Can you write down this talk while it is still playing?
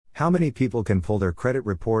How many people can pull their credit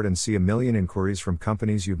report and see a million inquiries from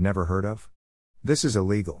companies you've never heard of? This is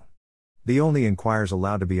illegal. The only inquiries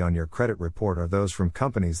allowed to be on your credit report are those from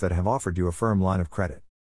companies that have offered you a firm line of credit.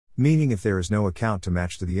 Meaning if there is no account to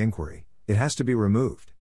match to the inquiry, it has to be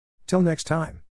removed. Till next time.